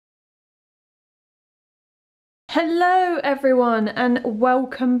Hello everyone and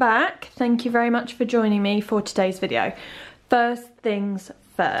welcome back. Thank you very much for joining me for today's video. First things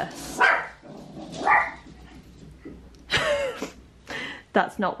first.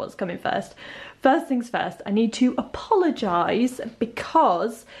 That's not what's coming first. First things first, I need to apologise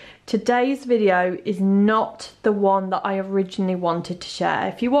because today's video is not the one that I originally wanted to share.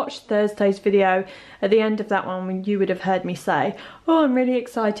 If you watched Thursday's video, at the end of that one you would have heard me say, oh, I'm really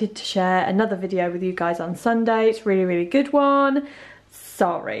excited to share another video with you guys on Sunday. It's a really good one.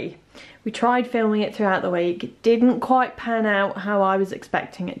 Sorry. We tried filming it throughout the week. It didn't quite pan out how I was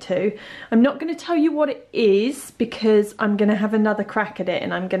expecting it to. I'm not going to tell you what it is because I'm going to have another crack at it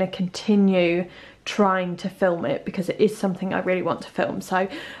and I'm going to continue trying to film it because it is something I really want to film. So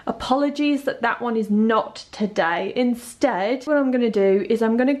apologies that that one is not today. Instead, what I'm going to do is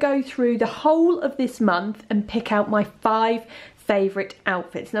I'm going to go through the whole of this month and pick out my 5 favourite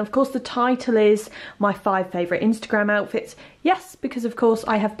outfits. Now of course the title is my 5 favourite Instagram outfits. Yes, because of course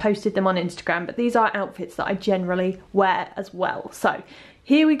I have posted them on Instagram, but these are outfits that I generally wear as well. So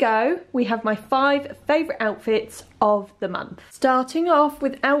here we go. We have my 5 favourite outfits of the month. Starting off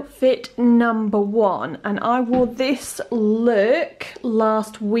with outfit number 1, and I wore this look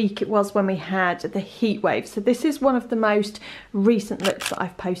last week. It was when we had the heat wave. So this is one of the most recent looks that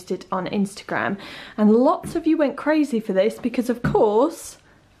I've posted on Instagram, and lots of you went crazy for this because of course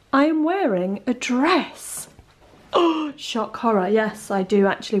I am wearing a dress. Oh, shock horror. Yes, I do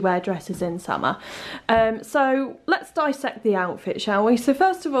actually wear dresses in summer. So let's dissect the outfit, shall we? So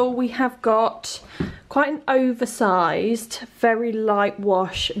first of all, we have got quite an oversized, very light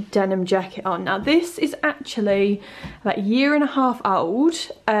wash denim jacket on. Now this is actually about a year and a half old,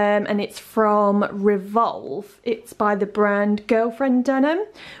 and it's from Revolve. It's by the brand Girlfriend Denim,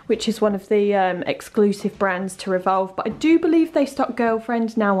 which is one of the exclusive brands to Revolve, but I do believe they stock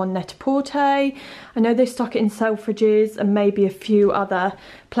Girlfriend now on Net-a-Porter. I know they stock it in Selfridges and maybe a few other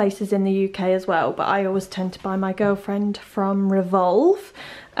places in the UK as well, but I always tend to buy my Girlfriend from Revolve.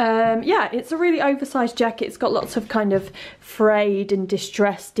 Yeah, it's a really oversized jacket. It's got lots of kind of frayed and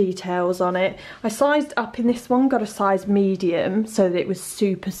distressed details on it. I sized up in this one, got a size medium, so that it was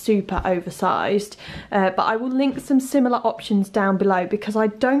super oversized. But I will link some similar options down below because I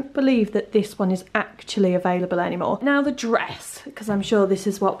don't believe that this one is actually available anymore. Now the dress, because I'm sure this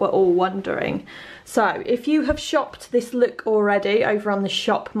is what we're all wondering. So if you have shopped this look already over on the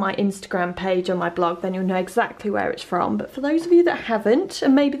Shop My Instagram page on my blog, then you'll know exactly where it's from. But for those of you that haven't,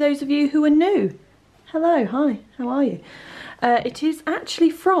 and maybe those of you who are new, hello, hi, how are you? It is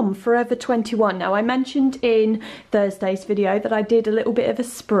actually from Forever 21. Now I mentioned in Thursday's video that I did a little bit of a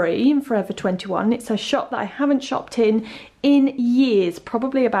spree in Forever 21. It's a shop that I haven't shopped in years,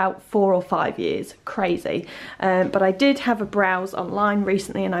 probably about 4 or 5 years. Crazy. But I did have a browse online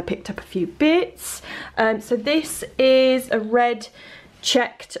recently and I picked up a few bits. So this is a red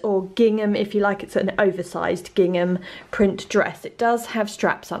checked or gingham, if you like. It's an oversized gingham print dress. It does have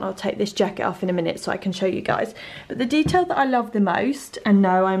straps on. I'll take this jacket off in a minute so I can show you guys. But the detail that I love the most, and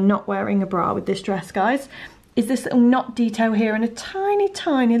no, I'm not wearing a bra with this dress, guys, is this little knot detail here and a tiny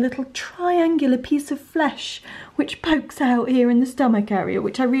little triangular piece of flesh which pokes out here in the stomach area,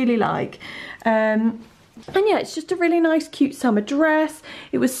 which I really like. And yeah, it's just a really nice cute summer dress.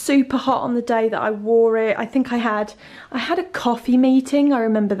 It was super hot on the day that I wore it. I think I had a coffee meeting, I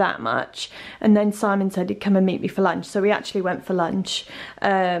remember that much, and then Simon said he'd come and meet me for lunch, so we actually went for lunch,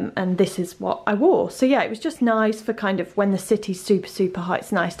 and this is what I wore. So yeah, it was just nice for kind of when the city's super hot.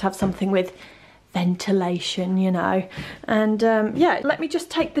 It's nice to have something with ventilation, you know. And yeah, let me just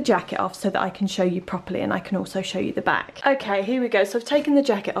take the jacket off so that I can show you properly, and I can also show you the back. Okay, here we go. So I've taken the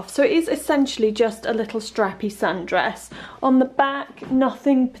jacket off. So it is essentially just a little strappy sundress. On the back,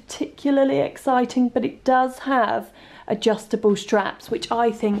 nothing particularly exciting, but it does have adjustable straps, which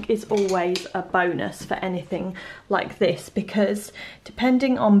I think is always a bonus for anything like this, because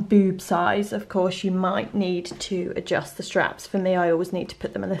depending on boob size, of course, you might need to adjust the straps. For me, I always need to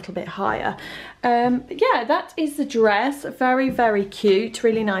put them a little bit higher. But yeah, that is the dress. Very cute,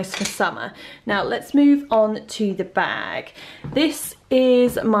 really nice for summer. Now let's move on to the bag. This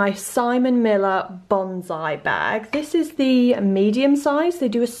is my Simon Miller bonsai bag. This is the medium size. They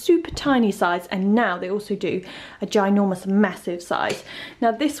do a super tiny size, and now they also do a ginormous massive size.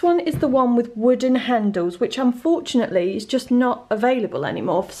 Now this one is the one with wooden handles, which unfortunately is just not available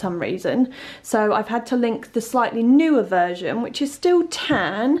anymore for some reason. So I've had to link the slightly newer version, which is still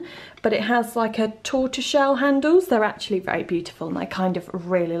tan, but it has like a tortoiseshell handles. They're actually very beautiful and I kind of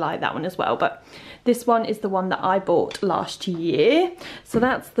really like that one as well. But This one is the one that I bought last year. So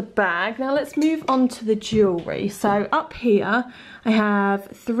that's the bag. Now let's move on to the jewellery. So up here I have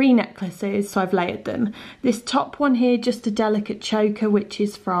 3 necklaces, so I've layered them. This top one here, just a delicate choker, which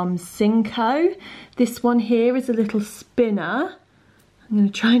is from Cinco. This one here is a little spinner. I'm going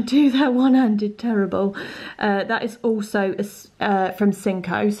to try and do that one-handed, terrible. That is also from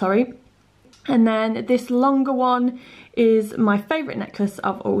Cinco, sorry. And then this longer one is my favourite necklace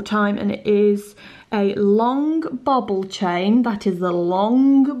of all time, and it is a long bobble chain. That is the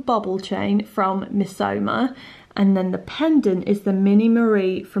long bobble chain from Missoma. And then the pendant is the Mini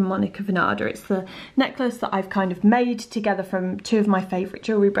Marie from Monica Vinader. It's the necklace that I've kind of made together from 2 of my favourite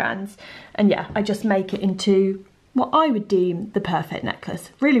jewellery brands. And yeah, I just make it into what I would deem the perfect necklace.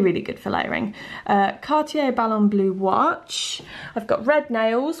 Really, really good for layering. Cartier Ballon Bleu watch. I've got red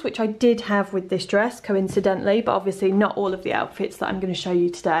nails, which I did have with this dress, coincidentally, but obviously not all of the outfits that I'm going to show you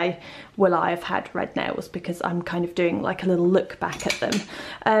today will I have had red nails, because I'm kind of doing like a little look back at them.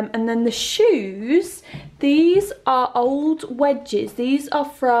 And then the shoes, these are old wedges. These are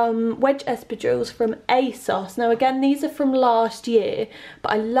from wedge espadrilles from ASOS. Now again, these are from last year,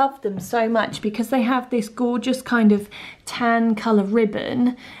 but I love them so much because they have this gorgeous kind of tan colour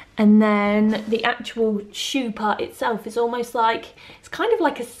ribbon, and then the actual shoe part itself is almost like, it's kind of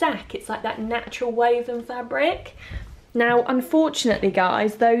like a sack. It's like that natural woven fabric. Now, unfortunately,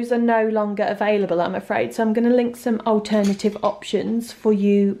 guys, those are no longer available, I'm afraid. So I'm going to link some alternative options for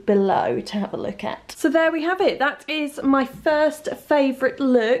you below to have a look at. So there we have it. That is my first favourite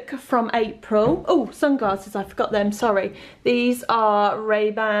look from April. Oh, sunglasses, I forgot them, sorry. These are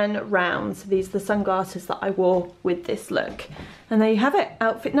Ray-Ban rounds. These are the sunglasses that I wore with this look. And there you have it,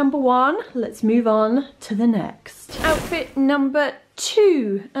 outfit number 1. Let's move on to the next. Outfit number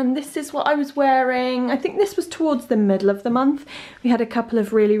 2, and this is what I was wearing. I think this was towards the middle of the month. We had a couple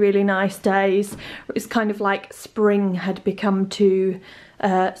of really, really nice days. It was kind of like spring had become to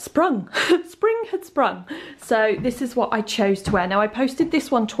sprung. Spring had sprung. So this is what I chose to wear. Now I posted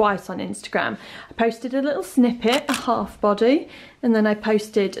this one twice on Instagram. I posted a little snippet, a half body, and then I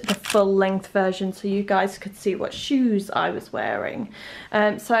posted the full length version so you guys could see what shoes I was wearing.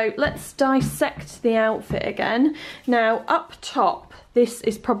 So let's dissect the outfit again. Now up top, this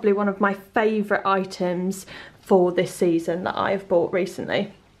is probably one of my favourite items for this season that I have bought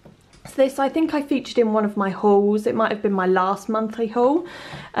recently. So this, I think I featured in one of my hauls. It might have been my last monthly haul.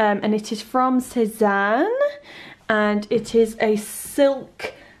 And it is from Cezanne. And it is a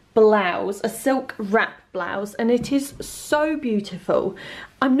silk blouse, a silk wrap blouse, and it is so beautiful.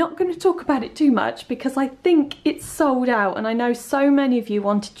 I'm not going to talk about it too much because I think it's sold out, and I know so many of you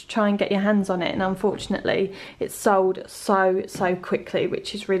wanted to try and get your hands on it, and unfortunately it's sold so quickly,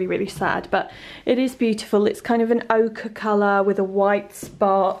 which is really, really sad. But it is beautiful. It's kind of an ochre colour with a white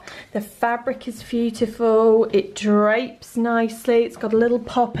spot. The fabric is beautiful. It drapes nicely. It's got a little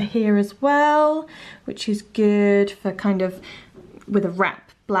popper here as well, which is good for kind of, with a wrap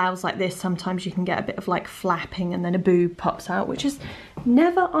blouse like this, sometimes you can get a bit of like flapping and then a boob pops out, which is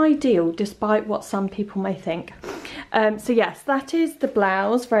never ideal despite what some people may think. So yes, that is the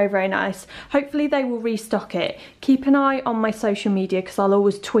blouse. Very, very nice. Hopefully they will restock it. Keep an eye on my social media because I'll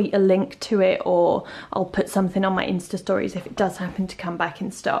always tweet a link to it, or I'll put something on my Insta stories if it does happen to come back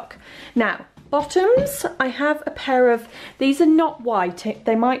in stock. Now, bottoms, I have a pair of, these are not white,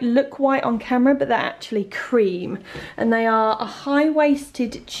 they might look white on camera, but they're actually cream, and they are a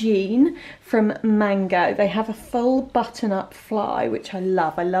high-waisted jean from Mango. They have a full button-up fly, which I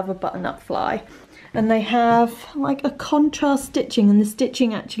love a button-up fly, and they have like a contrast stitching, and the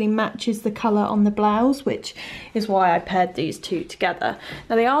stitching actually matches the colour on the blouse, which is why I paired these two together.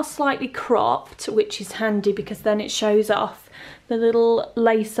 Now they are slightly cropped, which is handy because then it shows off the little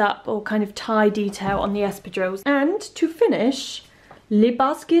lace up or kind of tie detail on the espadrilles. And to finish, le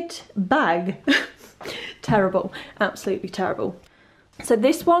basket bag. Terrible, absolutely terrible. So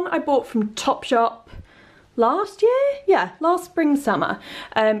this one I bought from Topshop last year? Yeah, last spring, summer.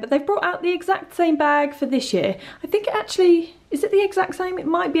 But they've brought out the exact same bag for this year. I think it actually, is it the exact same? It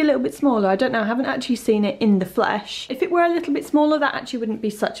might be a little bit smaller, I don't know, I haven't actually seen it in the flesh. If it were a little bit smaller, that actually wouldn't be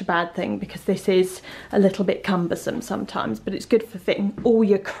such a bad thing because this is a little bit cumbersome sometimes, but it's good for fitting all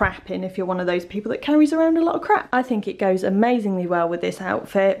your crap in if you're one of those people that carries around a lot of crap. I think it goes amazingly well with this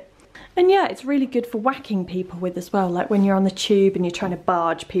outfit. And yeah, it's really good for whacking people with as well, like when you're on the tube and you're trying to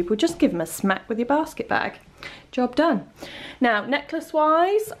barge people, just give them a smack with your basket bag. job done. Now, necklace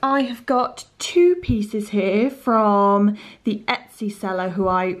wise, I have got 2 pieces here from the Etsy seller who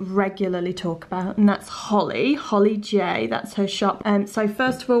I regularly talk about, and that's Holly J, that's her shop. So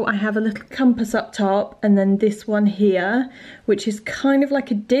first of all, I have a little compass up top, and then this one here, which is kind of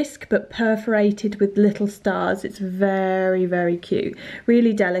like a disc but perforated with little stars. It's very, very cute,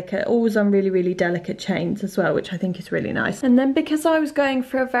 really delicate, always on really, really delicate chains as well, which I think is really nice. And then because I was going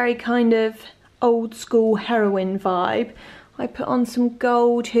for a very kind of old school heroine vibe, I put on some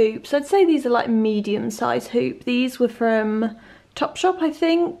gold hoops. I'd say these are like medium size hoop. These were from Topshop, I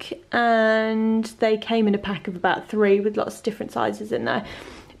think, and they came in a pack of about 3 with lots of different sizes in there.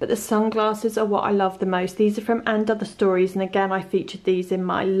 But the sunglasses are what I love the most. These are from And Other Stories, and again I featured these in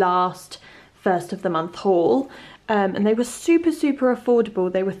my last first of the month haul. And they were super, super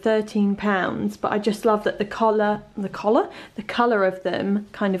affordable. They were £13, but I just love that the colour of them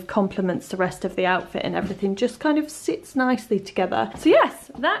kind of complements the rest of the outfit, and everything just kind of sits nicely together. So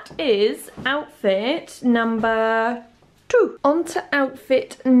yes, that is outfit number 2. On to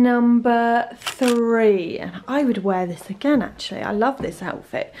outfit number 3, and I would wear this again actually. I love this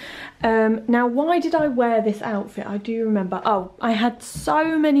outfit. Now, why did I wear this outfit? I do remember, oh, I had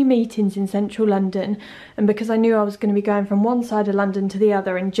so many meetings in central London, and because I knew I was going to be going from one side of London to the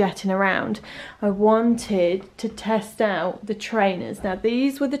other and jetting around, I wanted to test out the trainers. Now,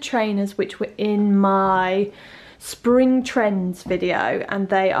 these were the trainers which were in my spring trends video, and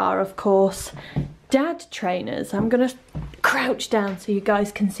they are of course dad trainers. I'm gonna crouch down so you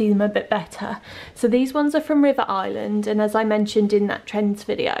guys can see them a bit better. So these ones are from River Island, and as I mentioned in that trends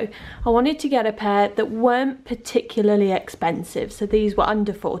video, I wanted to get a pair that weren't particularly expensive. So these were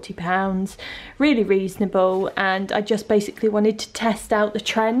under £40, really reasonable, and I just basically wanted to test out the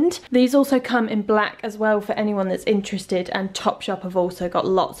trend. These also come in black as well for anyone that's interested, and Topshop have also got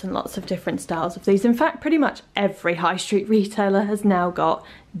lots and lots of different styles of these. In fact, pretty much every high street retailer has now got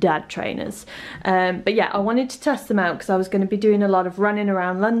dad trainers. But yeah, I wanted to test them out because I was going to be doing a lot of running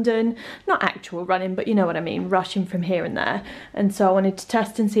around London, not actual running, but you know what I mean, rushing from here and there, and so I wanted to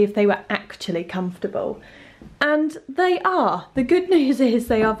test and see if they were actually comfortable. And they are. The good news is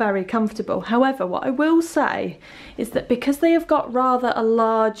they are very comfortable. However, what I will say is that because they have got rather a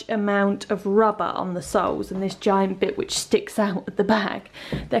large amount of rubber on the soles and this giant bit which sticks out at the back,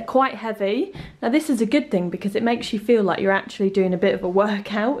 they're quite heavy. Now this is a good thing because it makes you feel like you're actually doing a bit of a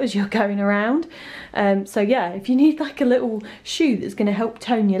workout as you're going around. So yeah, if you need like a little shoe that's going to help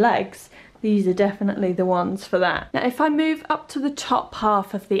tone your legs, these are definitely the ones for that. Now, if I move up to the top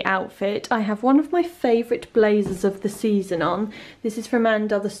half of the outfit, I have one of my favourite blazers of the season on. This is from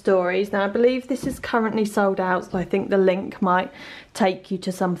And Other Stories. Now, I believe this is currently sold out, so I think the link might take you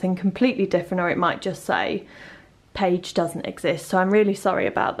to something completely different, or it might just say page doesn't exist, so I'm really sorry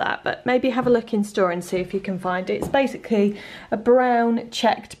about that, but maybe have a look in store and see if you can find it. It's basically a brown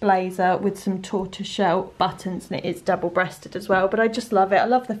checked blazer with some tortoiseshell buttons, and it is double-breasted as well, but I just love it. I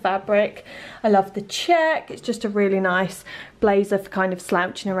love the fabric, I love the check. It's just a really nice blazer for kind of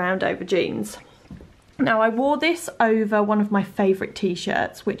slouching around over jeans. Now, I wore this over one of my favourite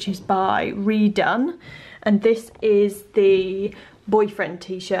t-shirts, which is by Redone, and this is the boyfriend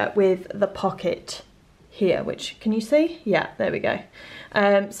t-shirt with the pocket here, which, can you see? Yeah, there we go.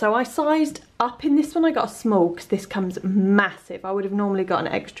 So I sized up in this one. I got a small because this comes massive. I would have normally got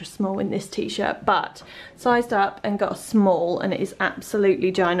an extra small in this t-shirt, but sized up and got a small, and it is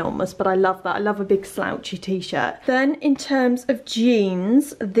absolutely ginormous, but I love that. I love a big slouchy t-shirt. Then in terms of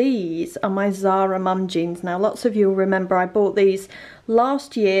jeans, these are my Zara mum jeans. Now, lots of you will remember I bought these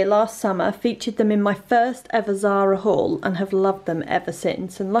last year, last summer, featured them in my first ever Zara haul and have loved them ever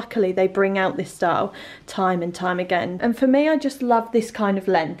since, and luckily they bring out this style time and time again. And for me, I just love this kind of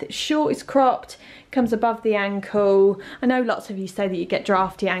length. It's short, it's cropped, comes above the ankle. I know lots of you say that you get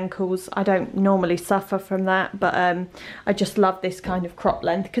drafty ankles. I don't normally suffer from that, but I just love this kind of crop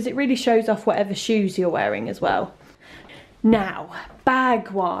length because it really shows off whatever shoes you're wearing as well. Now,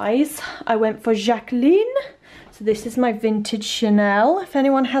 bag wise, I went for Jacqueline. So this is my vintage Chanel. If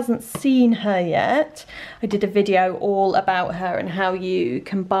anyone hasn't seen her yet, I did a video all about her and how you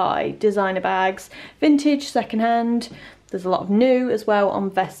can buy designer bags, vintage, secondhand. There's a lot of new as well on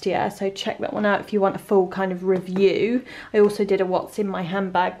Vestiaire, so check that one out if you want a full kind of review. I also did a what's in my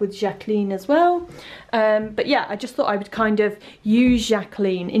handbag with Jacqueline as well. But yeah, I just thought I would kind of use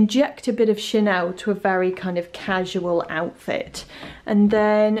Jacqueline, inject a bit of Chanel to a very kind of casual outfit. And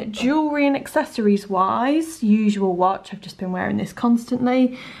then jewellery and accessories wise, usual watch, I've just been wearing this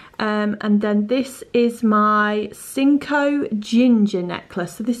constantly. And then this is my Cinco ginger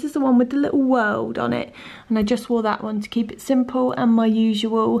necklace. So this is the one with the little world on it. And I just wore that one to keep it simple, and my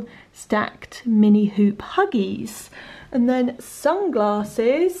usual stacked mini hoop huggies. And then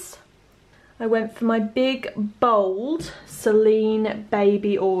sunglasses, I went for my big, bold Celine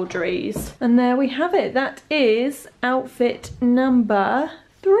Baby Audreys. And there we have it. That is outfit number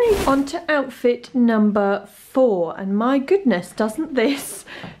 3. On to outfit number 4. And my goodness, doesn't this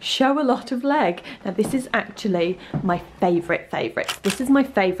show a lot of leg? Now this is actually my favourite. This is my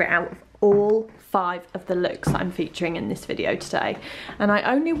favourite out of all 5 of the looks that I'm featuring in this video today. And I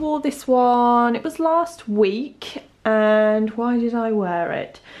only wore this one, it was last week. And why did I wear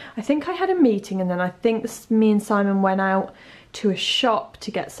it? I think I had a meeting, and then I think me and Simon went out to a shop to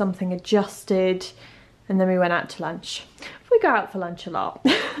get something adjusted, and then we went out to lunch. We go out for lunch a lot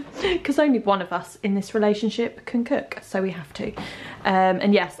because only one of us in this relationship can cook, so we have to.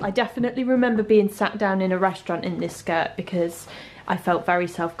 And yes, I definitely remember being sat down in a restaurant in this skirt because I felt very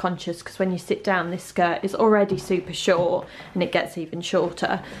self-conscious, because when you sit down, this skirt is already super short and it gets even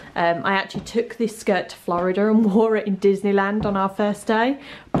shorter. I actually took this skirt to Florida and wore it in Disneyland on our first day.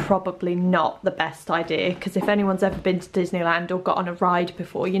 Probably not the best idea, because if anyone's ever been to Disneyland or got on a ride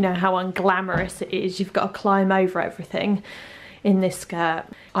before, you know how unglamorous it is. You've got to climb over everything. In this skirt,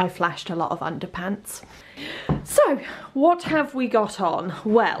 I flashed a lot of underpants. So, what have we got on?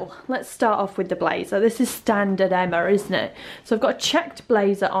 Well, let's start off with the blazer. This is standard Emma, isn't it? So I've got a checked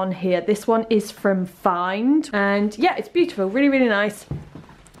blazer on here. This one is from Find, and yeah, it's beautiful, really, really nice.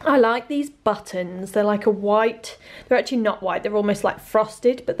 I like these buttons. They're like a white, they're actually not white, they're almost like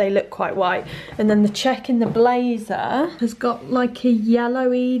frosted, but they look quite white. And then the check in the blazer has got like a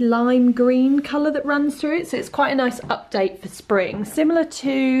yellowy lime green colour that runs through it, so it's quite a nice update for spring. Similar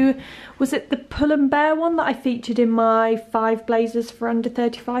to, was it the Pull and Bear one that I featured in my 5 blazers for under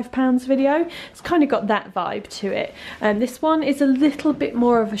 £35 video? It's kind of got that vibe to it. This one is a little bit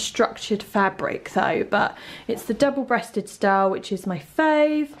more of a structured fabric though, but it's the double-breasted style, which is my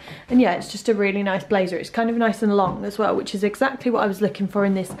fave. And yeah, it's just a really nice blazer. It's kind of nice and long as well, which is exactly what I was looking for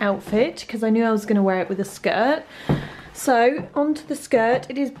in this outfit, because I knew I was going to wear it with a skirt. So onto the skirt.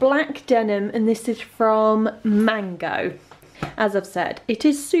 It is black denim, and this is from Mango. As I've said, it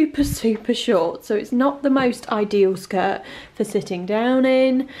is super, super short, so it's not the most ideal skirt for sitting down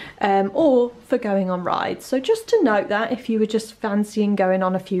in or for going on rides. So just to note that if you were just fancying going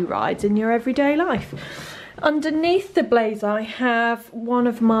on a few rides in your everyday life. Underneath the blazer, I have one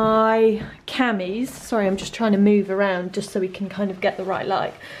of my camis. Sorry, I'm just trying to move around just so we can kind of get the right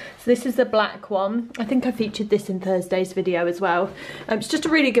light. So this is the black one. I think I featured this in Thursday's video as well. It's just a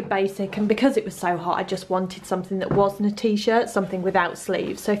really good basic, and because it was so hot, I just wanted something that wasn't a t-shirt, something without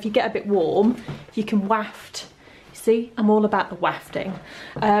sleeves. So if you get a bit warm, you can waft. See, I'm all about the wafting.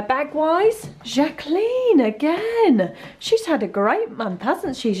 Bag-wise, Jacqueline again. She's had a great month,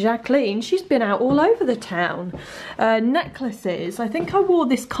 hasn't she, Jacqueline? She's been out all over the town. Necklaces, I think I wore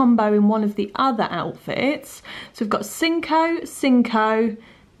this combo in one of the other outfits. So we've got Cinco,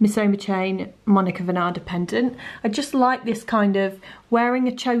 Miss Oma chain, Monica Vernada pendant. I just like this kind of wearing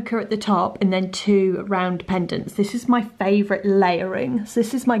a choker at the top and then 2 round pendants. This is my favourite layering. So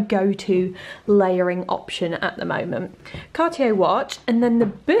this is my go-to layering option at the moment. Cartier watch, and then the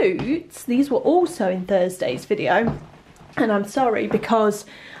boots. These were also in Thursday's video. And I'm sorry because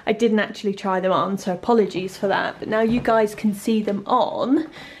I didn't actually try them on, so apologies for that. But now you guys can see them on.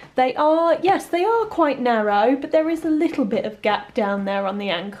 They are, yes, they are quite narrow, but there is a little bit of gap down there on the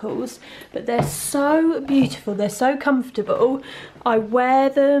ankles. But they're so beautiful, they're so comfortable. I wear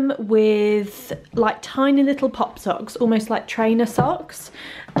them with like tiny little pop socks, almost like trainer socks.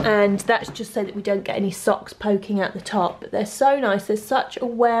 And that's just so that we don't get any socks poking at the top. But they're so nice, they're such a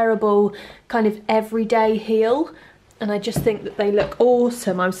wearable kind of everyday heel. And I just think that they look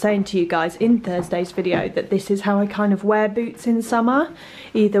awesome. I was saying to you guys in Thursday's video that this is how I kind of wear boots in summer,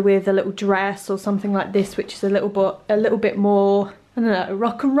 either with a little dress or something like this, which is a little bit more, I don't know,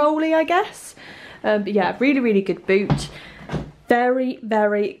 rock and rolly, I guess. But yeah, really, really good boot. Very,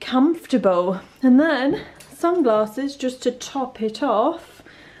 very comfortable. And then sunglasses, just to top it off,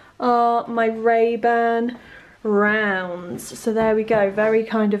 are my Ray-Ban rounds. So there we go, very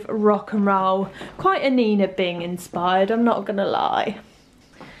kind of rock and roll, quite a Nina Bing inspired, I'm not gonna lie.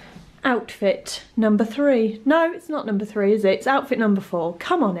 Outfit number 3. No, it's not number 3, is it? It's outfit number 4.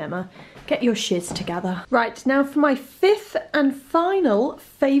 Come on, Emma, get your shiz together. Right, now for my 5th and final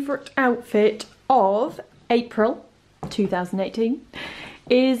favourite outfit of April 2018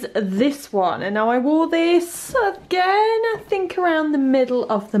 is this one. And now I wore this again, I think around the middle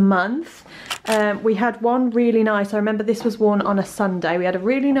of the month. We had one really nice, I remember this was worn on a Sunday. We had a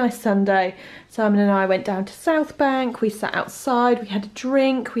really nice Sunday. Simon and I went down to South Bank, we sat outside, we had a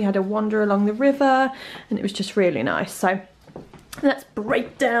drink, we had a wander along the river, and it was just really nice. So let's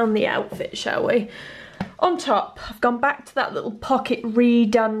break down the outfit, shall we? On top, I've gone back to that little pocket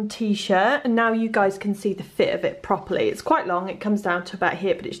redone t-shirt, and now you guys can see the fit of it properly. It's quite long, it comes down to about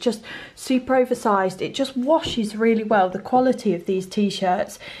here, but it's just super oversized. It just washes really well. The quality of these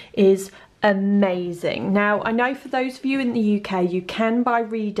t-shirts is amazing. Now, I know for those of you in the UK, you can buy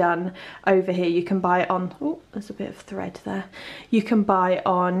redone over here. You can buy it on, oh, there's a bit of thread there. You can buy it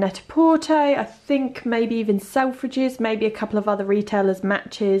on Net-a-Porter, I think maybe even Selfridges, maybe a couple of other retailers,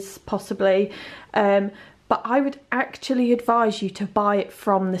 Matches, possibly. But I would actually advise you to buy it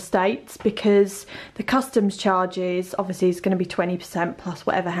from the States, because the customs charges obviously is going to be 20% plus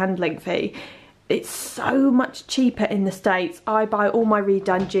whatever handling fee. It's so much cheaper in the States. I buy all my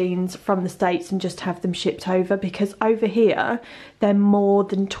redone jeans from the States and just have them shipped over, because over here they're more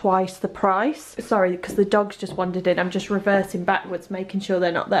than twice the price. Sorry, because the dogs just wandered in. I'm just reversing backwards, making sure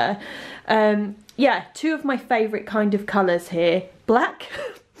they're not there. Yeah, two of my favourite kind of colours here. Black,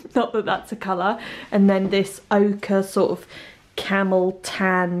 not that that's a colour, and then this ochre sort of camel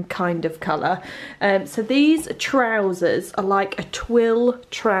tan kind of colour. So these trousers are like a twill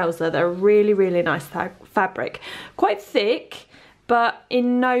trouser. They're really, really nice fabric. Quite thick, but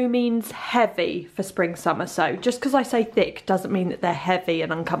in no means heavy for spring summer. So just because I say thick doesn't mean that they're heavy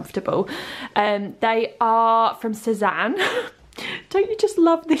and uncomfortable. They are from Cezanne. Don't you just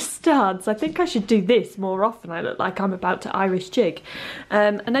love this stance? I think I should do this more often. I look like I'm about to Irish jig.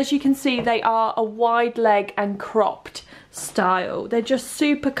 And as you can see, they are a wide leg and cropped style. They're just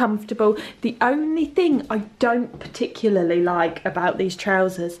super comfortable. The only thing I don't particularly like about these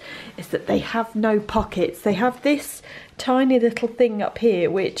trousers is that they have no pockets. They have this tiny little thing up here,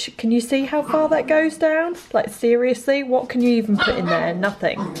 which, can you see how far that goes down? Like, seriously, what can you even put in there?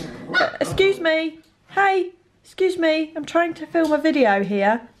 Nothing. Excuse me. Hey. Excuse me, I'm trying to film a video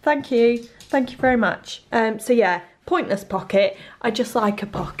here. Thank you very much. So yeah, pointless pocket. I just like a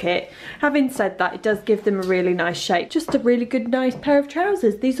pocket. Having said that, it does give them a really nice shape. Just a really good, nice pair of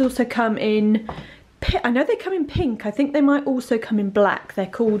trousers. These also come in, I know they come in pink. I think they might also come in black. They're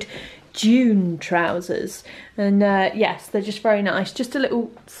called June trousers. And yes, they're just very nice. Just a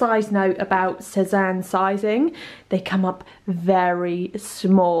little size note about Cezanne sizing. They come up very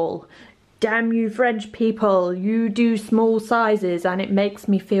small. Damn you French people, you do small sizes and it makes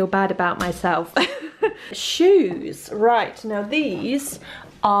me feel bad about myself. Shoes, right, now these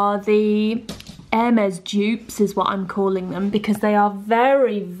are the Hermes dupes is what I'm calling them, because they are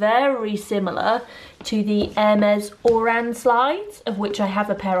very, very similar to the Hermes Oran slides, of which I have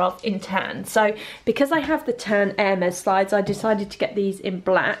a pair of in tan. So because I have the tan Hermes slides, I decided to get these in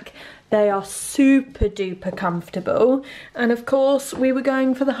black. They are super duper comfortable, and of course we were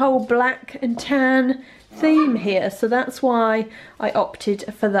going for the whole black and tan theme here, so that's why I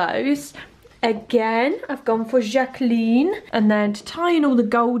opted for those. Again, I've gone for Jacqueline, and then to tie in all the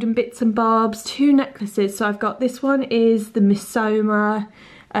golden bits and bobs, two necklaces. So I've got, this one is the Missoma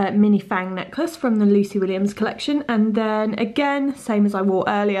mini fang necklace from the Lucy Williams collection, and then again, same as I wore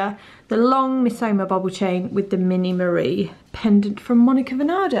earlier, the long Missoma bobble chain with the Mini Marie pendant from Monica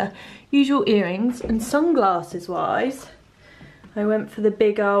Vinader. Usual earrings, and sunglasses wise, I went for the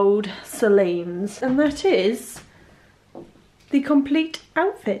big old Celine's, and that is the complete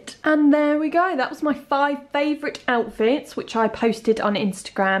outfit. And there we go, that was my 5 favourite outfits, which I posted on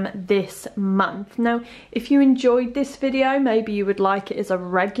Instagram this month. Now, if you enjoyed this video, maybe you would like it as a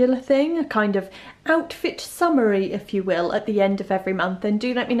regular thing, a kind of outfit summary, if you will, at the end of every month, then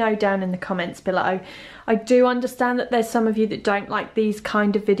do let me know down in the comments below. I do understand that there's some of you that don't like these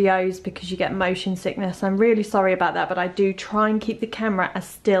kind of videos because you get motion sickness. I'm really sorry about that, but I do try and keep the camera as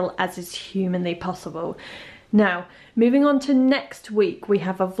still as is humanly possible. Now, moving on to next week, we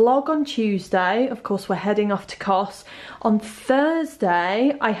have a vlog on Tuesday. Of course, we're heading off to Kos. On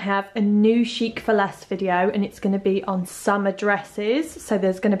Thursday, I have a new Chic for Less video, and it's going to be on summer dresses. So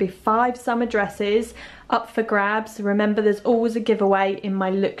there's going to be 5 summer dresses up for grabs. Remember, there's always a giveaway in my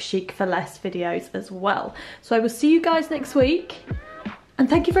Look Chic for Less videos as well. So I will see you guys next week, and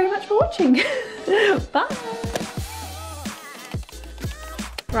thank you very much for watching. Bye.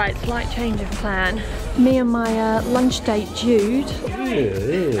 Right, slight change of plan. Me and my lunch date, Jude.